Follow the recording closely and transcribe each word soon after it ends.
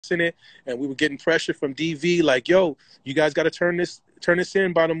it, and we were getting pressure from DV, like, yo, you guys got to turn this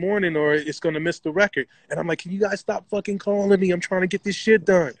in by the morning or it's going to miss the record. And I'm like, can you guys stop fucking calling me? I'm trying to get this shit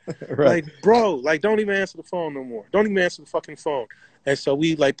done. Right. Like, bro, like, don't even answer the phone no more. Don't even answer the fucking phone. And so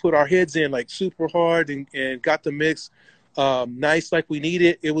we like put our heads in like super hard and got the mix nice like we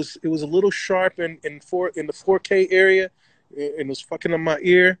needed. It was a little sharp in the 4K area, and it was fucking on my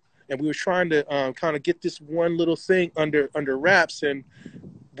ear. And we were trying to kind of get this one little thing under wraps, and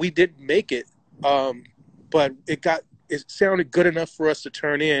we didn't make it. But it sounded good enough for us to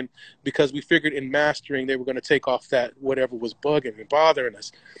turn in, because we figured in mastering they were going to take off that whatever was bugging and bothering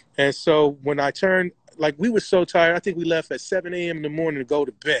us. And so when I turned, like, we were so tired, I think we left at 7 a.m. in the morning to go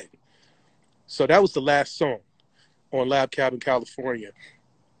to bed. So that was the last song on Labcabincalifornia.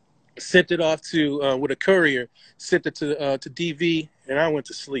 Sent it off to with a courier, sent it to DV, and I went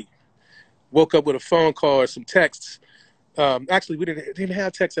to sleep. Woke up with a phone call or some texts. Actually, we didn't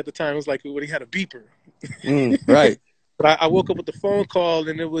have text at the time. It was like we had a beeper. Right. But I woke up with the phone call,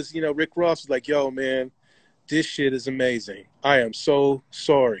 and it was, Rick Ross was like, yo, man, this shit is amazing. I am so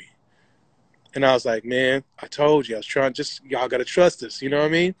sorry. And I was like, man, I told you. I was trying, y'all got to trust us. You know what I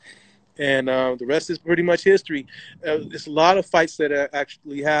mean? And the rest is pretty much history. It's a lot of fights that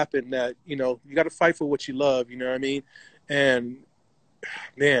actually happen that, you got to fight for what you love. You know what I mean? And,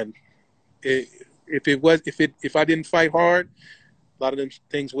 man, if I didn't fight hard, a lot of them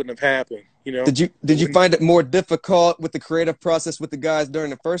things wouldn't have happened. Did you find it more difficult with the creative process with the guys during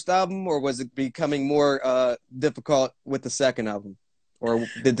the first album, or was it becoming more difficult with the second album, or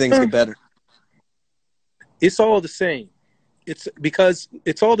did things get better? It's all the same. It's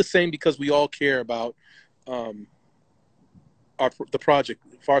all the same because we all care about the project,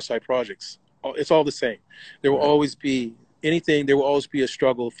 Pharcyde projects. It's all the same. There will always be anything. There will always be a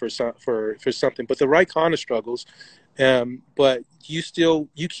struggle for something, but the right kind of struggles. But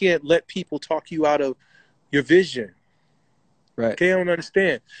you can't let people talk you out of your vision. Right. They don't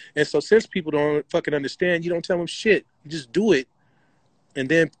understand. And so since people don't fucking understand, you don't tell them shit. You just do it, and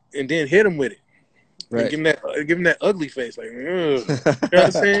then hit them with it. Right. And give them that ugly face, like, you know what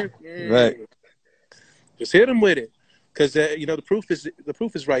I'm saying? Right. Just hit them with it, because the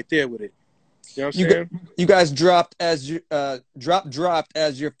proof is right there with it. You know what I'm saying? You guys dropped as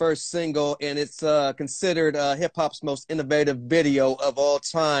your first single, and it's considered hip hop's most innovative video of all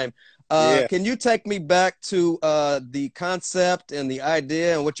time. Yeah. Can you take me back to the concept and the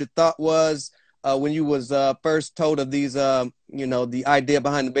idea and what your thought was when you was first told of these, the idea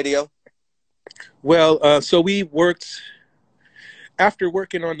behind the video? Well, so we worked, after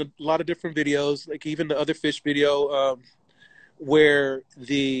working on a lot of different videos, like even the Other Fish video, where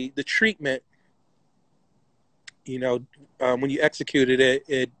the treatment, when you executed it,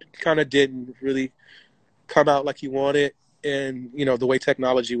 it kind of didn't really come out like you wanted, and the way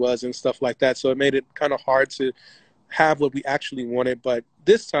technology was and stuff like that. So it made it kind of hard to have what we actually wanted. But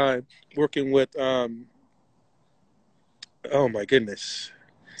this time, working with, oh my goodness,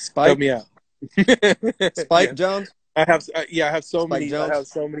 Spike, help me out. Spike Yeah. Jones. I have so Spike many. Jones? I have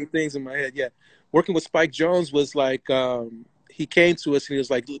so many things in my head. Yeah, working with Spike Jones was like, he came to us and he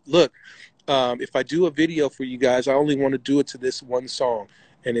was like, look, if I do a video for you guys, I only want to do it to this one song,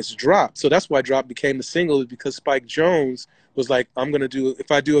 and it's Drop. So that's why Drop became the single, is because Spike Jones was like,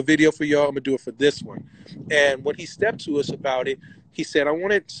 if I do a video for y'all, I'm gonna do it for this one. And when he stepped to us about it, he said, I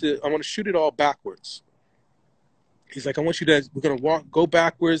want to shoot it all backwards. He's like, we're going to go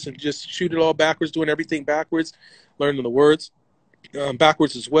backwards and just shoot it all backwards, doing everything backwards, learning the words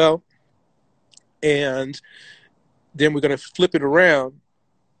backwards as well. And then we're going to flip it around,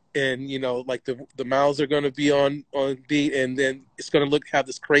 and, like the mouths are going to be on beat, and then it's going to have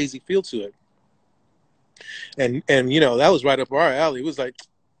this crazy feel to it. And that was right up our alley. It was like,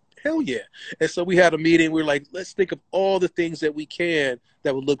 hell yeah. And so we had a meeting. We were like, let's think of all the things that we can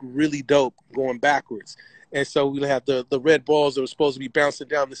that would look really dope going backwards. And so we have the red balls that were supposed to be bouncing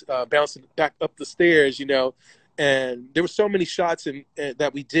bouncing back up the stairs, and there were so many shots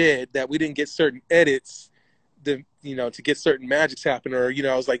that we did that we didn't get certain edits, to get certain magics happen. Or,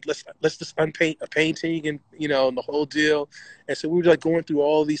 I was like, let's just unpaint a painting, and, and the whole deal. And so we were like going through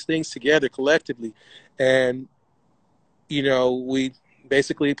all these things together collectively. And, we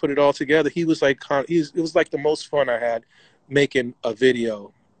basically put it all together. It was like the most fun I had making a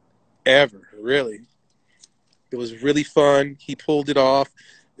video ever, really. It was really fun. He pulled it off.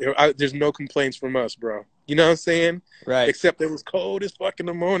 There's no complaints from us, bro. You know what I'm saying? Right. Except it was cold as fuck in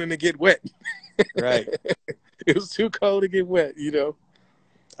the morning to get wet. Right. It was too cold to get wet,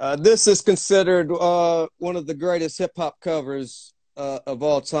 This is considered one of the greatest hip-hop covers of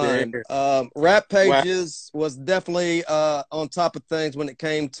all Yeah. time. Rap Wow. Pages was definitely on top of things when it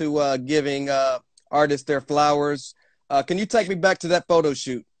came to giving artists their flowers. Can you take me back to that photo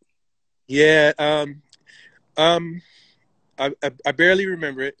shoot? Yeah. Um, I barely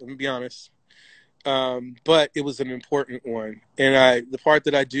remember it. Let me be honest. But it was an important one, and the part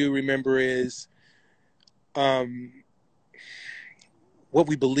that I do remember is um what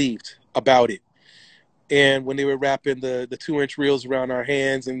we believed about it. And when they were wrapping the 2-inch reels around our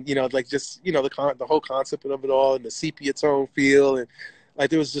hands, and like just the whole concept of it all, and the sepia tone feel, and like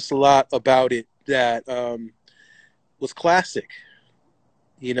there was just a lot about it that was classic.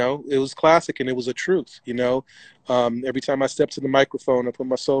 It was classic, and it was a truth. Every time I stepped to the microphone, I put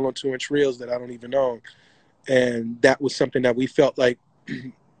my soul on 2-inch reels that I don't even own, and that was something that we felt like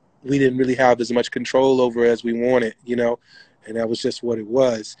we didn't really have as much control over as we wanted. And that was just what it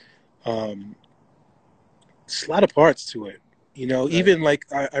was. Um, There's a lot of parts to it. Right. Even like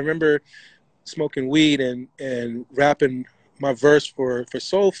I remember smoking weed and rapping my verse for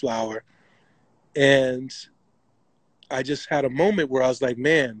Soulflower, and I just had a moment where I was like,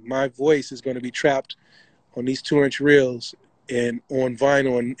 man, my voice is going to be trapped on these 2-inch reels and on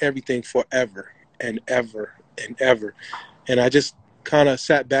vinyl and everything forever and ever and ever. And I just kind of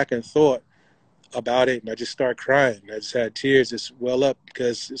sat back and thought about it, and I just started crying. I just had tears just well up,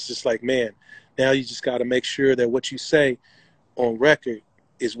 because it's just like, man, now you just got to make sure that what you say on record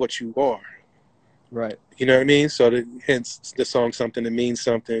is what you are. Right. You know what I mean? So hence the song Something That Means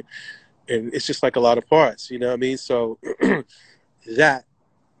Something. And it's just like a lot of parts, you know what I mean? So that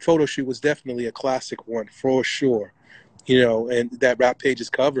photo shoot was definitely a classic one for sure. And that Rap Pages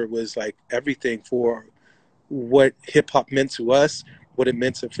cover was like everything for what hip hop meant to us, what it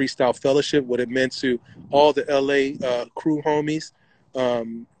meant to Freestyle Fellowship, what it meant to all the LA crew homies.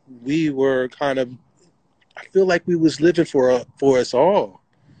 We were kind of, I feel like we was living for us all,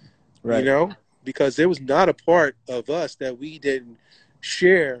 you Right. know, because there was not a part of us that we didn't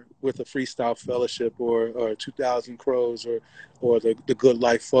share with a Freestyle Fellowship or 2000 Crows or the Good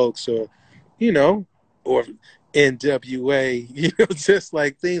Life folks, you know, or NWA, just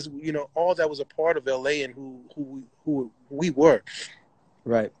like things, all that was a part of LA and who we were.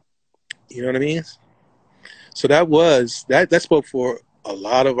 Right. You know what I mean? So that spoke for a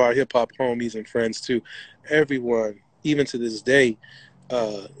lot of our hip hop homies and friends too. Everyone, even to this day,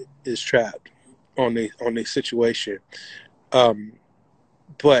 uh, is trapped on the situation. Um,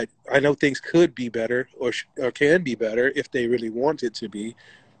 but I know things could be better or can be better if they really want it to be.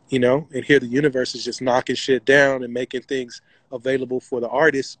 And here the universe is just knocking shit down and making things available for the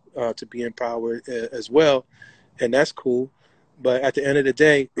artists to be empowered as well, and that's cool. But at the end of the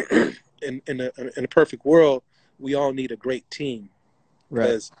day, in a perfect world, we all need a great team, Right.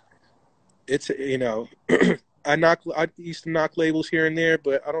 because it's I used to knock labels here and there,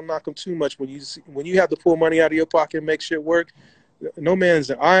 but I don't knock them too much. When you have to pull money out of your pocket and make shit work, no man's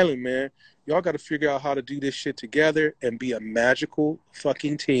an island, man. Y'all got to figure out how to do this shit together and be a magical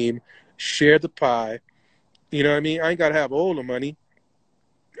fucking team. Share the pie. You know what I mean? I ain't got to have all the money.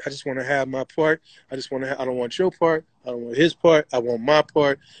 I just want to have my part. I don't want your part. I don't want his part. I want my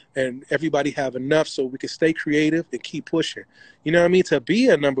part. And everybody have enough so we can stay creative and keep pushing. You know what I mean? To be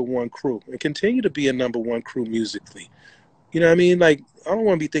a number one crew and continue to be a number one crew musically. You know what I mean? Like, I don't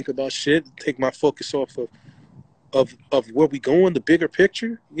want to be thinking about shit, take my focus off of where we going, the bigger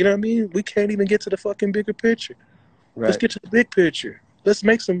picture. You know what I mean? We can't even get to the fucking bigger picture. Let's Right. get to the big picture. Let's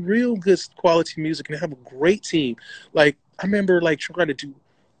make some real good quality music and have a great team. Like, I remember like trying to do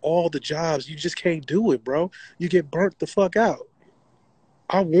all the jobs. You just can't do it, bro. You get burnt the fuck out.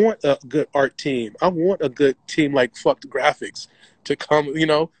 I want a good art team. I want a good team like Fuck the Graphics to come,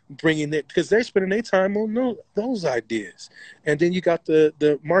 bringing it, because they're spending their time on those ideas. And then you got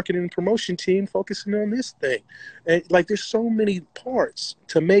the marketing and promotion team focusing on this thing. And like, there's so many parts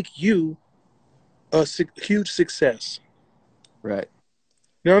to make you a huge success. Right.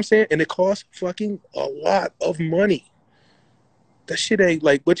 You know what I'm saying? And it costs fucking a lot of money. That shit ain't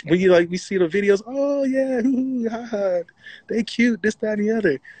like when you like we see the videos. Oh yeah, hoo, ha, ha, they cute, this, that, and the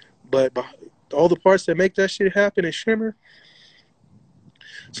other. But all the parts that make that shit happen and shimmer,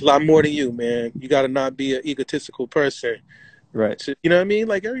 it's a lot more than you, man. You got to not be an egotistical person. Right. You know what I mean?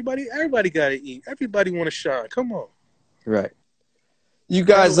 Like everybody got to eat. Everybody want to shine. Come on, Right. You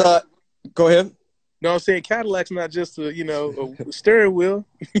guys, Cadillac. go ahead. No, I'm saying Cadillac's not just a steering wheel.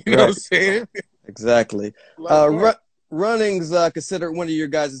 You know what I'm Right. saying? Exactly. A lot of parts. Running's considered one of your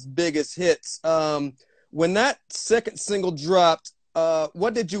guys' biggest hits. When that second single dropped,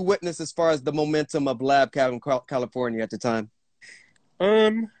 what did you witness as far as the momentum of Lab Cabin California at the time?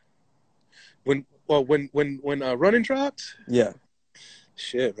 Um, when Running dropped. Yeah.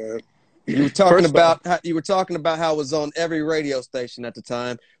 Shit, man. You were talking First off, about how it was on every radio station at the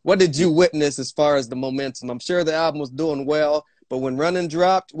time. What did you witness as far as the momentum? I'm sure the album was doing well, but when Running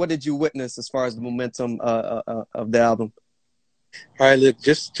dropped, what did you witness as far as the momentum of the album? all right, look,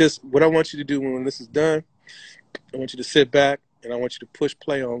 just what I want you to do when this is done, I want you to sit back and I want you to push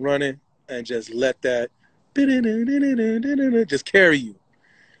play on Running and just let that just carry you.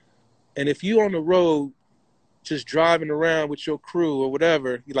 And if you on the road just driving around with your crew or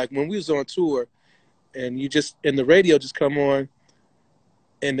whatever, like when we was on tour and you just, and the radio just come on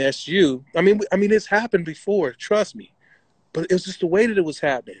and that's you. I mean, it's happened before, trust me. But it was just the way that it was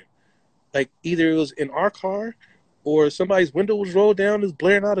happening. Like either it was in our car or somebody's window was rolled down, is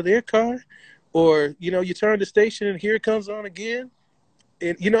blaring out of their car, or, you know, you turn the station and here it comes on again.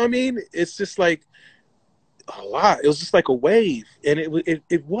 And you know what I mean? It's just like a lot. It was just like a wave. And it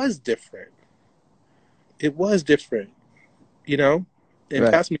was different. It was different, you know? And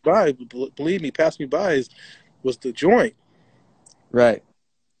Right, Pass Me By, believe me, Pass Me By was the joint. right,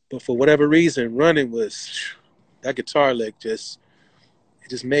 But for whatever reason, Running was, that guitar lick just, it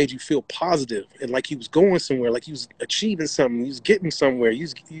just made you feel positive and like he was going somewhere, like he was achieving something, he was getting somewhere.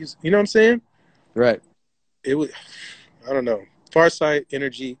 He's you know what I'm saying? right. It was, I don't know. Pharcyde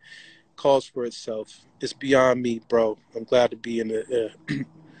energy calls for itself. It's beyond me, bro. I'm glad to be in the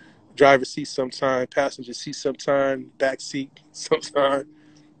driver's seat sometime, passenger seat sometime, back seat sometime.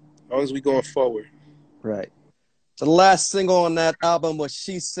 As long as we going forward. Right. So the last single on that album was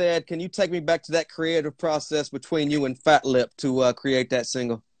She Said. Can you take me back to that creative process between you and Fat Lip to create that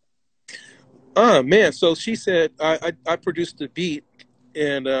single? Man, so She Said, I produced the beat,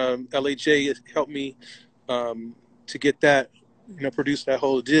 and LAJ helped me to get that, you know, produce that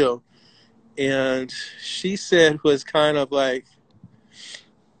whole deal. And She Said was kind of like,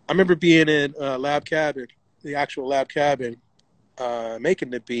 I remember being in Lab Cabin, the actual Lab Cabin, making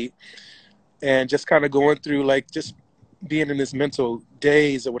the beat, and just kind of going through like just being in this mental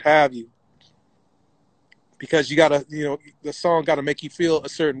daze or what have you, because you gotta, you know, the song gotta make you feel a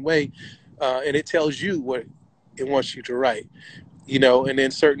certain way, and it tells you what it wants you to write, you know, and then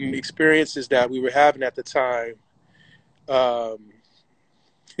certain experiences that we were having at the time,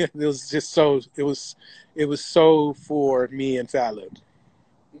 it was just so, it was so for me and Fat Lip.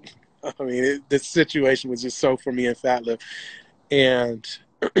 I mean, the situation was just so for me and Fat Lip, and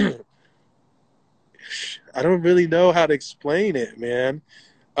I don't really know how to explain it, man.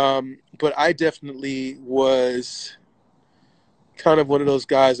 But I definitely was kind of one of those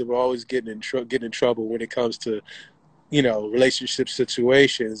guys that were always getting in trouble when it comes to, you know, relationship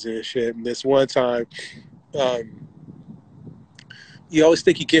situations and shit. And this one time, um, you always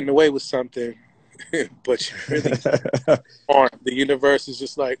think you're getting away with something, but you really aren't. The universe is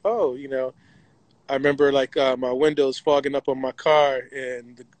just like, oh, you know. I remember like my windows fogging up on my car,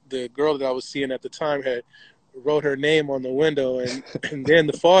 and the girl that I was seeing at the time had wrote her name on the window, and then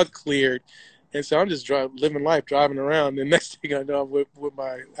the fog cleared, and so I'm just living life, driving around. And next thing I know, I'm with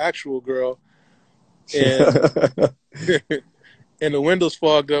my actual girl, and and the windows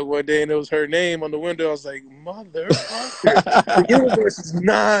fogged up one day, and it was her name on the window. I was like, motherfucker, the universe is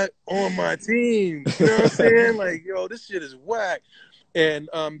not on my team. You know what I'm saying? Like, yo, this shit is whack. And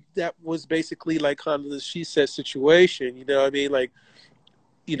that was basically like kind of the She Said situation. You know what I mean? Like,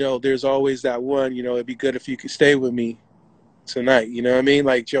 you know, there's always that one, you know, it'd be good if you could stay with me tonight. You know what I mean?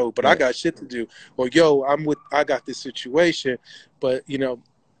 Like, yo, but I Right. got shit to do. Or, yo, I got this situation. But, you know,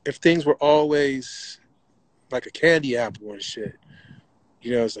 if things were always like a candy apple and shit,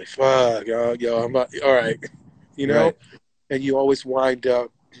 you know, it's like, fuck, yo, I'm not, all right. You know? Right. And you always wind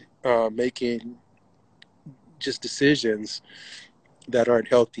up making just decisions that aren't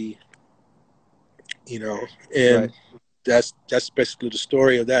healthy, you know, Right. and that's basically the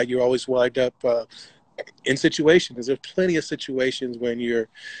story of that. You always wind up in situations. There's plenty of situations when you're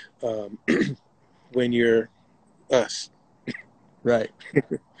um, when you're us. Right.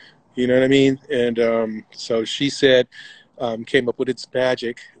 You know what I mean? And so She Said came up with its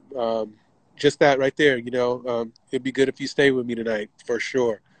magic. Just that right there, you know, it'd be good if you stay with me tonight, for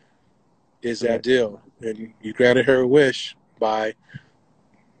sure, is that Right. deal. And you granted her a wish by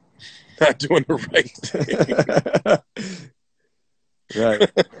not doing the right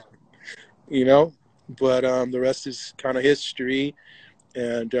Right. thing, you know? But the rest is kind of history.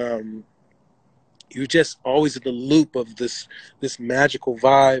 And you're just always in the loop of this magical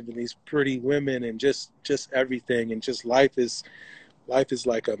vibe and these pretty women and just everything. And just life is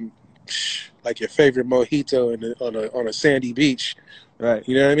like like your favorite mojito on a sandy beach. Right.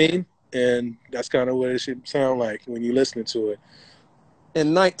 You know what I mean? And that's kind of what it should sound like when you're listening to it.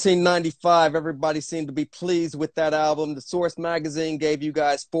 In 1995, everybody seemed to be pleased with that album. The Source magazine gave you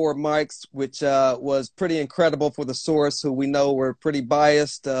guys 4 mics, which was pretty incredible for the Source, who we know were pretty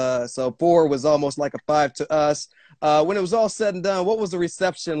biased. So 4 was almost like a 5 to us. When it was all said and done, what was the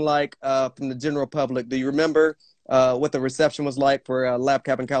reception like from the general public? Do you remember what the reception was like for Lab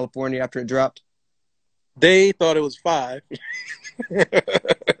Cap in California after it dropped? They thought it was 5.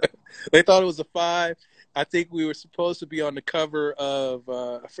 They thought it was a 5. I think we were supposed to be on the cover of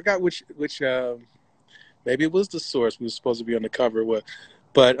I forgot which maybe it was the Source. We were supposed to be on the cover with,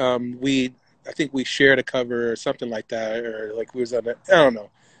 but I think we shared a cover or something like that, or like we was on the, I don't know.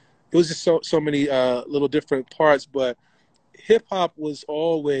 It was just so many little different parts, but hip hop was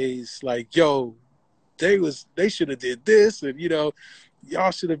always like, yo, they should have did this, and y'all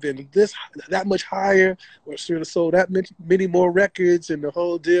should have been that much higher, or should have sold that many more records and the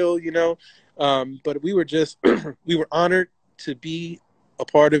whole deal. But we were just we were honored to be a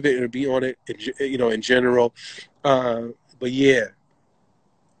part of it and to be on it, in general. But yeah,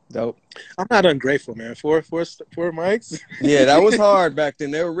 Dope. I'm not ungrateful, man. For mics. Yeah, that was hard back then.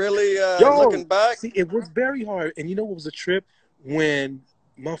 They were really Yo, looking back. see, it was very hard, and you know what was a trip when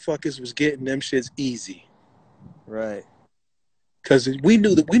motherfuckers was getting them shits easy. Right. Because we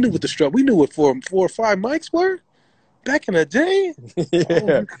knew what the struggle. We knew what 4 or 5 mics were back in the day. Yeah.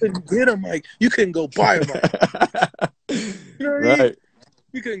 Oh, you couldn't get a mic. You couldn't go buy a mic. You know what I mean? Right.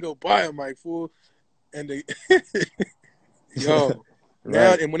 You couldn't go buy a mic, fool. And they, yo,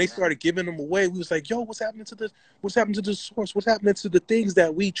 now Right. and when they started giving them away, we was like, yo, what's happening to this? What's happening to the Source? What's happening to the things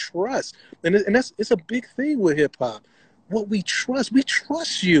that we trust? And it's a big thing with hip hop. What we trust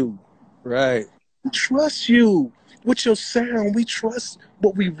you. Right. We trust you with your sound. We trust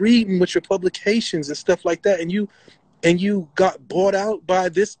what we read and with your publications and stuff like that. And you got bought out by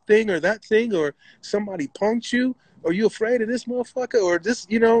this thing or that thing, or somebody punked you, or you afraid of this motherfucker, or this,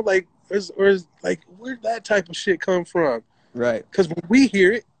 like, or like, where'd that type of shit come from? Right. Because when we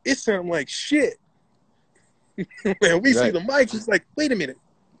hear it, it sounds like shit. When we see Right. the mics, it's like, wait a minute.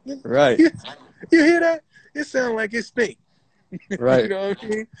 Right. You hear that? It sounds like it stink. Right. You know what I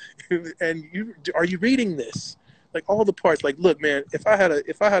mean? And are you reading this? Like all the parts. Like, look, man, if I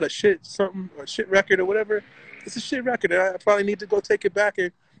had a shit something or shit record or whatever, it's a shit record. And I probably need to go take it back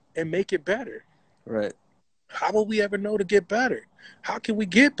and make it better. Right. How will we ever know to get better? How can we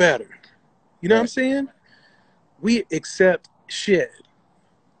get better? You know what I'm Right. saying? We accept shit.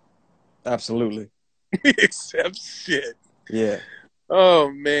 Absolutely. We accept shit. Yeah.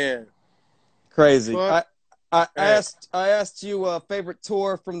 Oh man. Crazy. Fuck. I asked you a favorite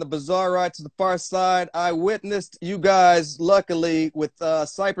tour from the Bizarre Ride to the Pharcyde. I witnessed you guys, luckily, with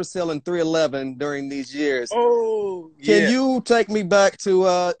Cypress Hill and 311 during these years. Oh yeah. Can you take me back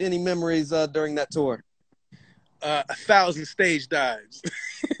to any memories during that tour? 1,000 stage dives.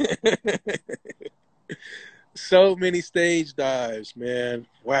 So many stage dives, man.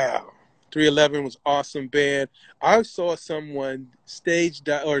 Wow. 311 was awesome band. I saw someone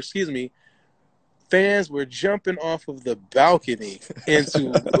fans were jumping off of the balcony into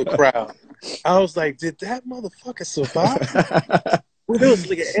the crowd. I was like, did that motherfucker survive? Well, there was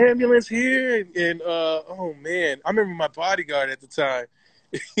like an ambulance here, and oh man, I remember my bodyguard at the time.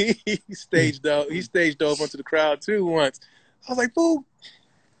 he staged over onto the crowd too once. I was like, "Boo,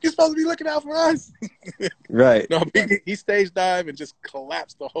 you're supposed to be looking out for us." Right. No, he stage dived and just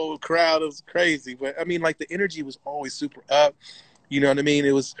collapsed the whole crowd. It was crazy, but I mean, like the energy was always super up. You know what I mean?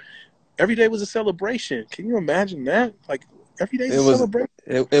 It was every day was a celebration. Can you imagine that? Like every day was a celebration.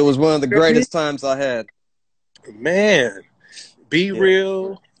 It was one of the greatest times I had. Man, Be Yeah.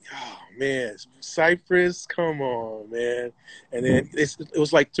 Real. Oh man, Cypress. Come on, man. And then it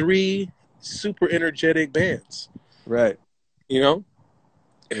was like 3 super energetic bands. Right. You know,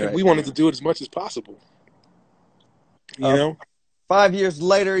 and Right. we wanted to do it as much as possible. You know. 5 years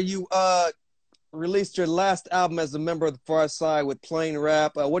later, you released your last album as a member of the Pharcyde with Plain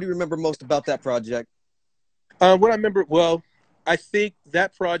Rap. What do you remember most about that project? What I remember, well, I think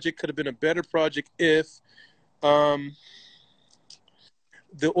that project could have been a better project if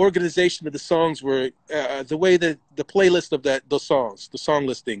the organization of the songs were the way that the playlist of the song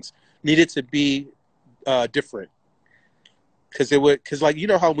listings needed to be different. Because like, you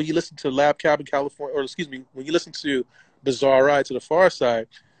know how when you listen to Lab Cabin California, or excuse me, when you listen to Bizarre Ride to the Pharcyde,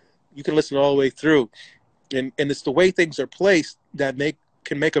 you can listen all the way through, and it's the way things are placed that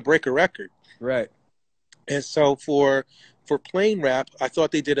can make or break a record. Right. And so for Plain Rap, I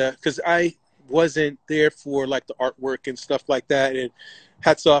thought they did because I wasn't there for like the artwork and stuff like that. And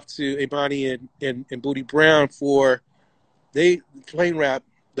hats off to Imani and Booty Brown for Plain Rap,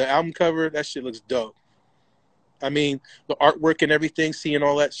 the album cover. That shit looks dope. I mean, the artwork and everything, seeing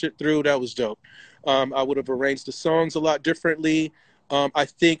all that shit through, that was dope. I would have arranged the songs a lot differently. I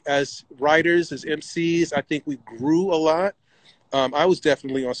think as writers, as MCs, I think we grew a lot. I was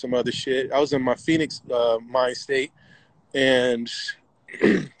definitely on some other shit. I was in my Phoenix mind state, and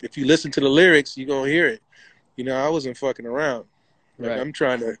if you listen to the lyrics, you're gonna hear it. You know, I wasn't fucking around. Like, Right. I'm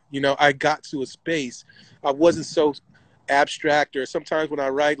trying to, I got to a space. I wasn't so abstract, or sometimes when I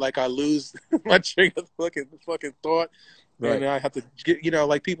write, like, I lose my train of fucking thought, and Right. I have to get,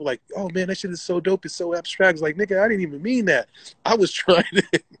 like, people like, oh man, that shit is so dope. It's so abstract. It's like, nigga, I didn't even mean that. I was trying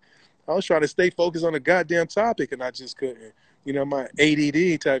to, I was trying to stay focused on a goddamn topic, and I just couldn't. My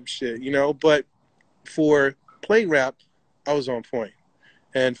ADD type shit. But for plain rap, I was on point,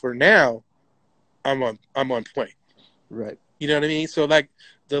 and for now, I'm on point. Right. You know what I mean? So like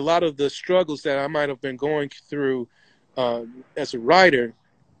a lot of the struggles that I might have been going through as a writer,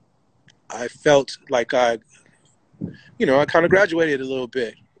 I felt like I kind of graduated a little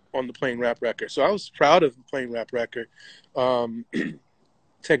bit on the plain rap record. So I was proud of the plain rap record. Um,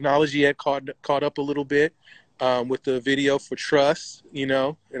 Technology had caught up a little bit with the video for Trust, and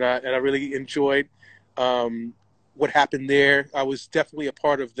I really enjoyed what happened there. I was definitely a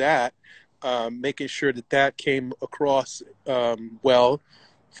part of that, making sure that came across well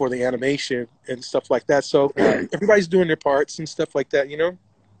for the animation and stuff like that. So everybody's doing their parts and stuff like that.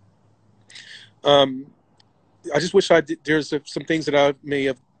 Um, I just wish there's some things that I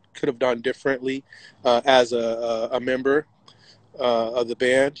could have done differently as a member of the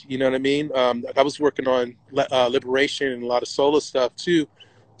band. You know what I mean? I was working on Liberation and a lot of solo stuff too.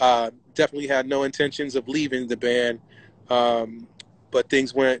 Definitely had no intentions of leaving the band, but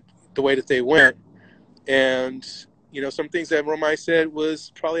things went the way that they went. And, some things that Romai said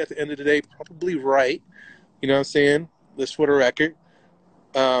was probably at the end of the day, probably right. You know what I'm saying? Just for the record.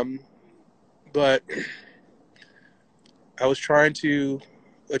 But I was trying to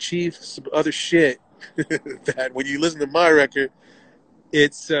achieve some other shit that when you listen to my record,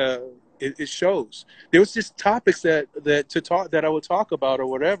 it shows. There was just topics that I would talk about or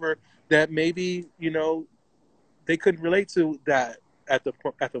whatever that maybe they couldn't relate to that at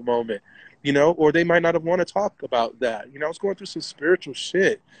the moment, or they might not have want to talk about that. I was going through some spiritual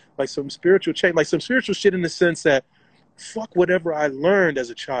shit, like some spiritual change, like some spiritual shit in the sense that fuck whatever I learned as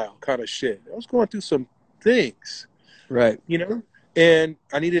a child kind of shit. I was going through some things, Right. and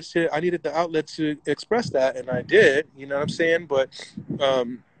I needed the outlet to express that, and I did. You know what I'm saying? But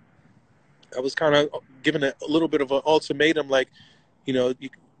I was kind of given a little bit of an ultimatum, like, you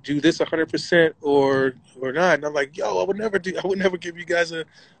do this 100% or not. And I'm like, yo, I would never give you guys an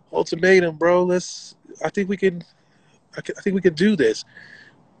ultimatum, bro. I think we can do this.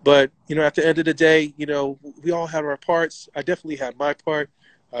 But, at the end of the day, we all have our parts. I definitely had my part.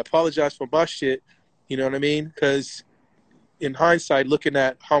 I apologize for my shit. You know what I mean? Because in hindsight, looking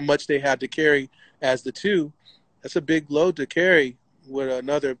at how much they had to carry as the two, that's a big load to carry with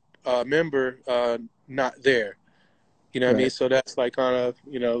another member not there. You know what I mean? Right. So that's like kind of,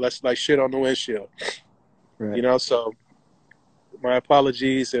 that's like shit on the windshield. Right. So my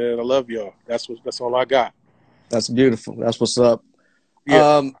apologies, and I love y'all. That's all I got. That's beautiful. That's what's up.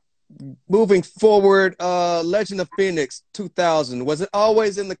 Yeah. Moving forward, Legend of Phoenix 2000. Was it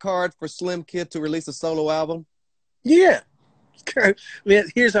always in the card for Slim Kid to release a solo album? Yeah. Man,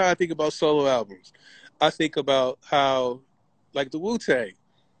 here's how I think about solo albums. I think about how, like the Wu-Tang,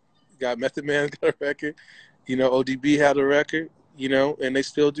 got Method Man got a record, ODB had a record, and they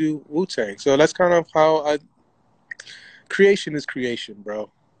still do Wu-Tang. So that's kind of how creation is creation, bro.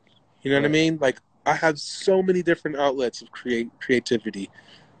 You know what I Right. mean? Like, I have so many different outlets of creativity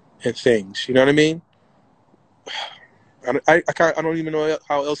and things. You know what I mean? I don't even know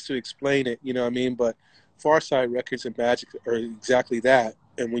how else to explain it. You know what I mean? But Pharcyde Records and Magic are exactly that.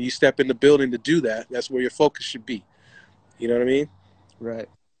 And when you step in the building to do that, that's where your focus should be. You know what I mean? Right.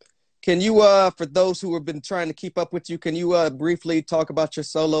 Can you, for those who have been trying to keep up with you, can you briefly talk about your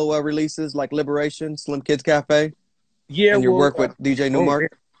solo releases like Liberation, Slim Kids Cafe, Yeah. and your Well. work with DJ Oh Newmark? man.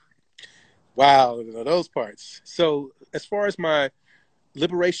 Wow. Those parts. So as far as my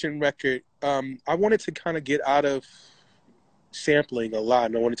Liberation record, I wanted to kind of get out of sampling a lot,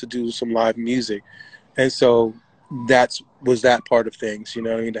 and I wanted to do some live music, and so was that part of things. You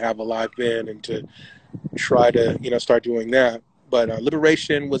know what I mean? To have a live band and to try to start doing that. But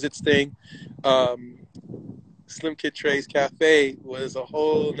Liberation was its thing. Um, Slim Kid Trey's Cafe was a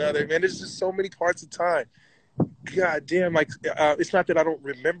whole nother man. There's just so many parts of time. God damn, like it's not that I don't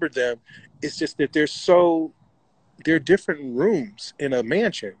remember them. It's just that they're different rooms in a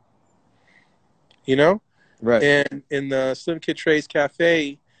mansion. You know, Right. and in the Slim Kid Trey's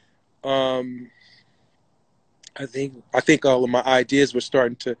Cafe, um, I think all of my ideas were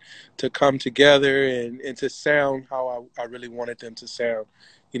starting to come together and to sound how I really wanted them to sound.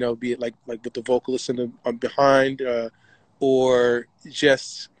 You know, be it like with the vocalist in the behind, or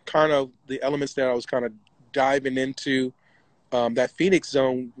just kind of the elements that I was kind of diving into. That Phoenix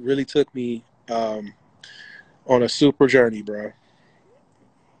Zone really took me on a super journey, bro.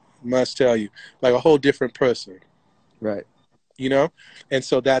 Must tell you, like a whole different person. Right. You know, and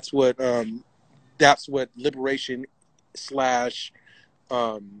so that's what liberation slash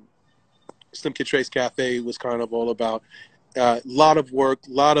um, Slim Kid Trace Cafe was kind of all about. A lot of work,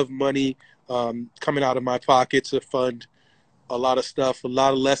 a lot of money coming out of my pocket to fund a lot of stuff, a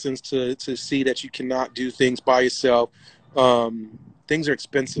lot of lessons to see that you cannot do things by yourself. Things are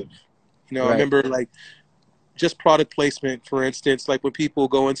expensive. You know, I Right. remember like just product placement, for instance, like when people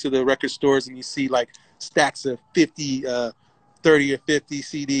go into the record stores and you see like stacks of 50, 30 or 50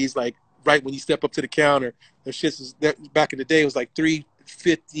 CDs, like right when you step up to the counter, those shits was, that, back in the day, it was like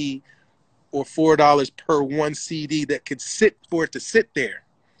 $3.50 or $4 per one CD that could sit for it to sit there.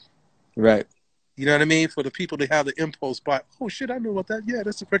 Right. You know what I mean? For the people to have the impulse buy, oh shit, I know what that. Yeah,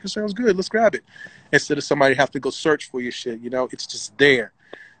 that's the record sounds good. Let's grab it. Instead of somebody have to go search for your shit. You know, it's just there.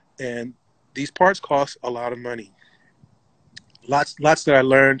 And these parts cost a lot of money. Lots that I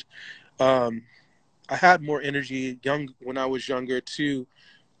learned. Um, I had more energy young when I was younger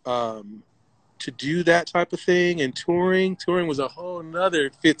um, to do that type of thing. And touring was a whole nother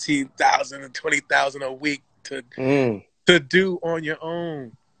 15,000 and 20,000 a week Mm. to do on your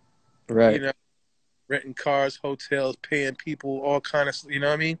own. You Right. know, renting cars, hotels, paying people, all kind of, you know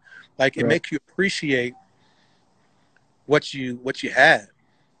what I mean? Like it Right. makes you appreciate what you had.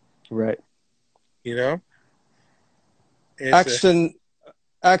 Right. You know, it's a Action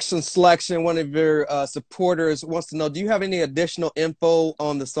Action Selection, one of your supporters wants to know, do you have any additional info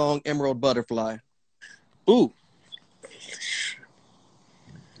on the song Emerald Butterfly? ooh.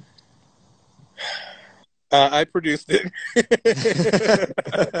 I produced it.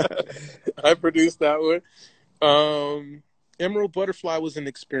 I produced that one. Emerald Butterfly was an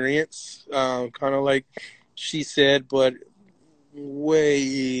experience, kind of like she said, but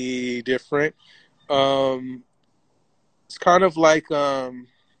way different. Um, it's kind of like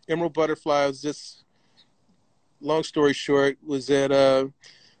Emerald Butterfly was just, long story short, was at a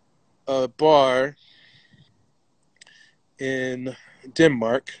bar in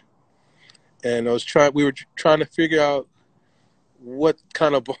Denmark, and we were trying to figure out what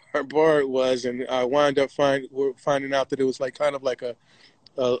kind of bar it was, and I wound up finding out that it was like kind of like a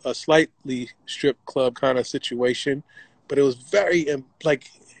slightly strip club kind of situation, but it was very like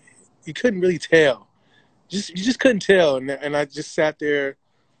you couldn't really tell. You just couldn't tell, and I just sat there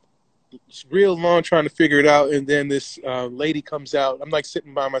real long trying to figure it out, and then this lady comes out. I'm like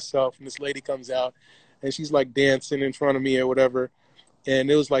sitting by myself, and this lady comes out, and she's like dancing in front of me or whatever, and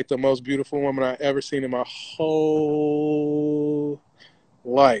it was like the most beautiful woman I ever seen in my whole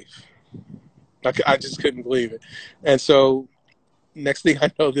life. I just couldn't believe it, and so next thing I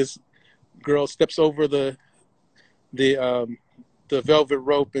know, this girl steps over the the velvet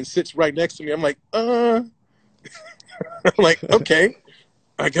rope and sits right next to me. I'm like, I'm like, okay,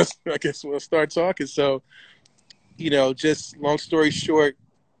 I guess we'll start talking. So, just long story short,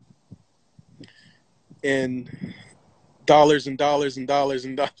 and dollars and dollars and dollars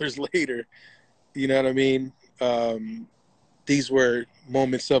and dollars later, you know what I mean? These were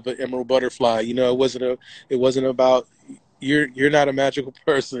moments of an emerald butterfly. It wasn't about you're not a magical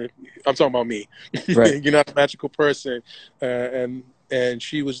person. I'm talking about me. Right. You're not a magical person, and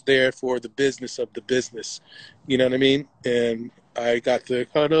she was there for the business of the business. You know what I mean? And I got the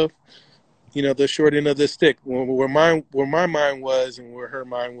kind of the short end of the stick. Where my mind was and where her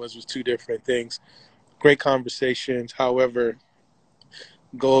mind was two different things. Great conversations, however,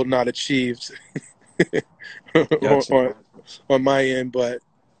 goal not achieved on, Gotcha. on on my end, but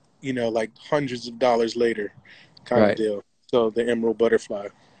like hundreds of dollars later, kind of Right. deal. So the emerald butterfly.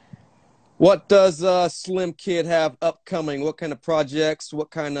 What does Slim Kid have upcoming? What kind of projects?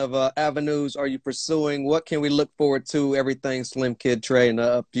 What kind of avenues are you pursuing? What can we look forward to? Everything Slim Kid Trey in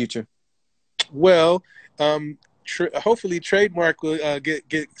the future. Well, hopefully trademark will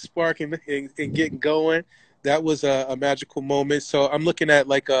get sparking and getting going. That was a magical moment. So I'm looking at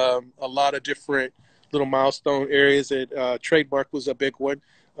like a lot of different little milestone areas. And trademark was a big one.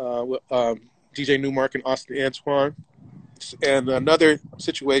 With DJ Newmark and Austin Antoine. And another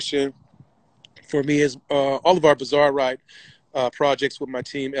situation for me is all of our Bizarre Ride projects with my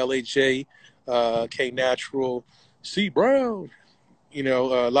team, LAJ, K Natural, C Brown.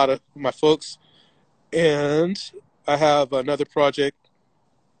 A lot of my folks. And I have another project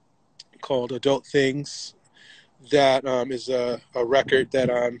called Adult Things that is a record that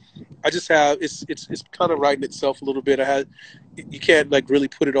I just have. It's kind of writing itself a little bit. You can't like really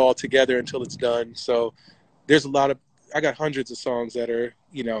put it all together until it's done. So there's a lot of, I got hundreds of songs that are,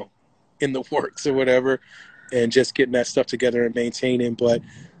 you know, in the works or whatever, and just getting that stuff together and maintaining. But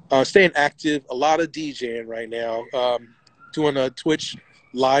staying active, a lot of DJing right now. Doing a Twitch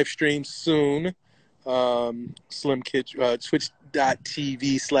live stream soon. Slim Kid,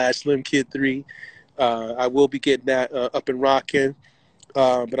 twitch.tv/SlimKid3. I will be getting that up and rocking.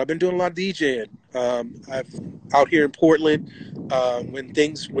 But I've been doing a lot of DJing. I've out here in Portland, when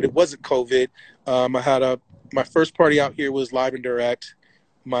it wasn't COVID, I had my first party out here was Live and Direct.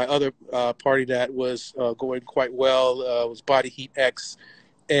 My other party that was going quite well was Body Heat X,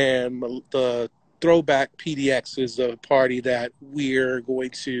 and the Throwback PDX is a party that we're going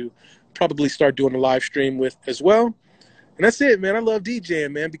to probably start doing a live stream with as well. And that's it, man. I love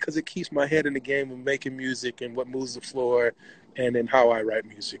DJing, man, because it keeps my head in the game of making music and what moves the floor, and then how I write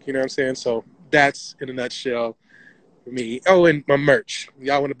music. You know what I'm saying? So that's in a nutshell for me. Oh, and my merch.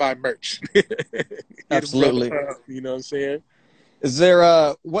 Y'all want to buy merch? Absolutely. You know what I'm saying? Is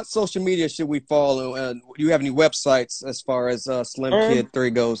there what social media should we follow? And do you have any websites as far as Slim Kid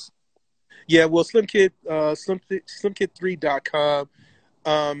 3 goes? Yeah, well, slimkid3.com.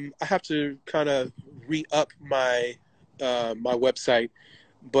 I have to kind of re-up my my website,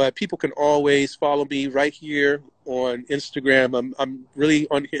 but people can always follow me right here on Instagram. I'm really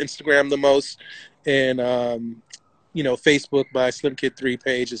on Instagram the most, and you know, Facebook, my Slim Kid 3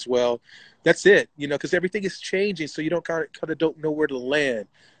 page as well. That's it, you know, because everything is changing, so you don't kind of don't know where to land,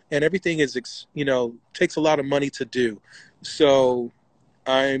 and everything is, you know, takes a lot of money to do. So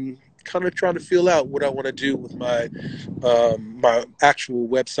I'm kind of trying to feel out what I want to do with my my actual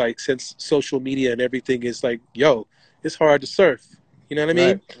website, since social media and everything is like, yo, it's hard to surf. You know what I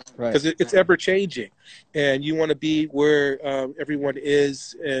mean? Right. Because it's ever changing, and you want to be where everyone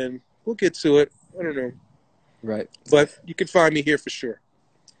is, and we'll get to it. I don't know. Right. But you can find me here for sure.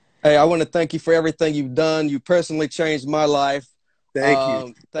 Hey, I want to thank you for everything you've done. You personally changed my life. Thank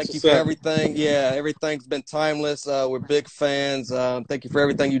you. Thank you for everything. Yeah, everything's been timeless. We're big fans. Thank you for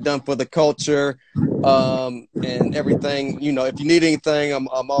everything you've done for the culture, and everything. You know, if you need anything, I'm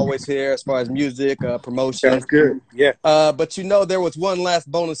always here as far as music, promotion. Sounds good. Yeah. But you know, there was one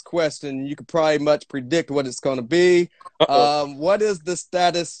last bonus question. You could probably much predict what it's going to be. What is the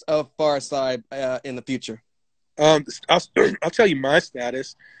status of Pharcyde in the future? I'll tell you my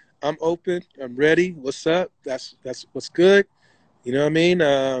status. I'm open. I'm ready. What's up? That's what's good. You know what I mean?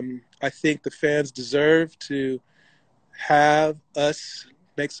 I think the fans deserve to have us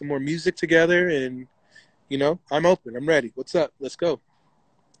make some more music together, and you know, I'm open. I'm ready. What's up? Let's go.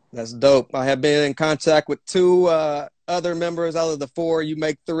 That's dope. I have been in contact with 2 other members out of the 4. You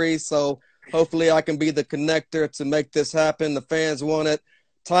make 3, so hopefully I can be the connector to make this happen. The fans want it.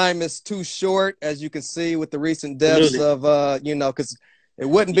 Time is too short, as you can see with the recent deaths of you know, because it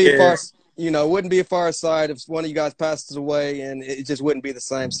wouldn't be it wouldn't be a Pharcyde if one of you guys passes away, and it just wouldn't be the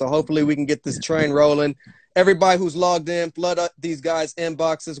same. So hopefully we can get this train rolling. Everybody who's logged in, flood up these guys'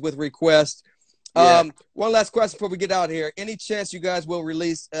 inboxes with requests. Yeah. One last question before we get out here. Any chance you guys will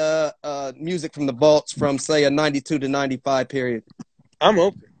release music from the vaults from, say, a 92 to 95 period? I'm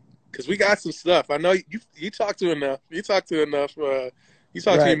open, because we got some stuff. I know you talked to enough. You talked to enough. You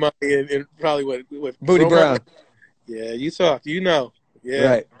talked to Imani and probably what Booty Brown. Yeah, you talked. You know. Yeah.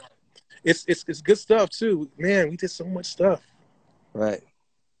 Right. It's good stuff too. Man, we did so much stuff. Right.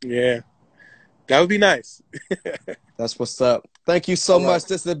 Yeah. That would be nice. That's what's up. Thank you so much.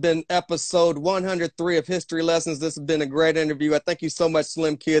 This has been episode 103 of History Lessons. This has been a great interview. I thank you so much,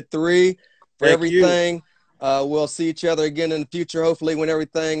 Slim Kid 3, for everything. We'll see each other again in the future, hopefully, when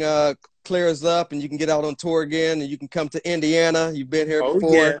everything clears up and you can get out on tour again and you can come to Indiana. You've been here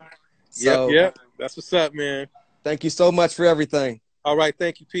before. Yeah. So, yep. That's what's up, man. Thank you so much for everything. All right.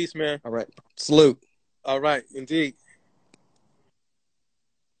 Thank you. Peace, man. All right. Salute. All right. Indeed.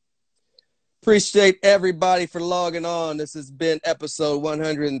 Appreciate everybody for logging on. This has been episode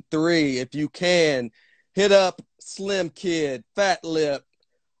 103. If you can, hit up Slim Kid, Fat Lip,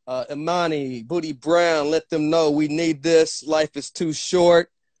 Imani, Booty Brown. Let them know we need this. Life is too short.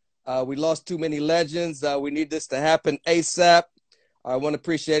 We lost too many legends. We need this to happen ASAP. I want to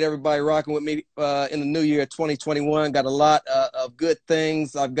appreciate everybody rocking with me in the new year 2021. Got a lot of good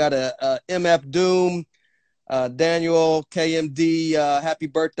things. I've got a MF Doom, Daniel, KMD, happy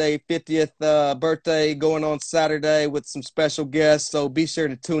birthday, 50th birthday going on Saturday with some special guests. So be sure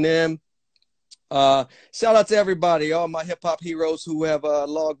to tune in. Shout out to everybody, all my hip hop heroes who have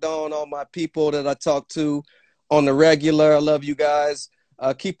logged on, all my people that I talk to on the regular. I love you guys.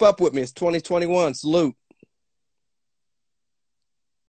 Keep up with me. It's 2021. Salute.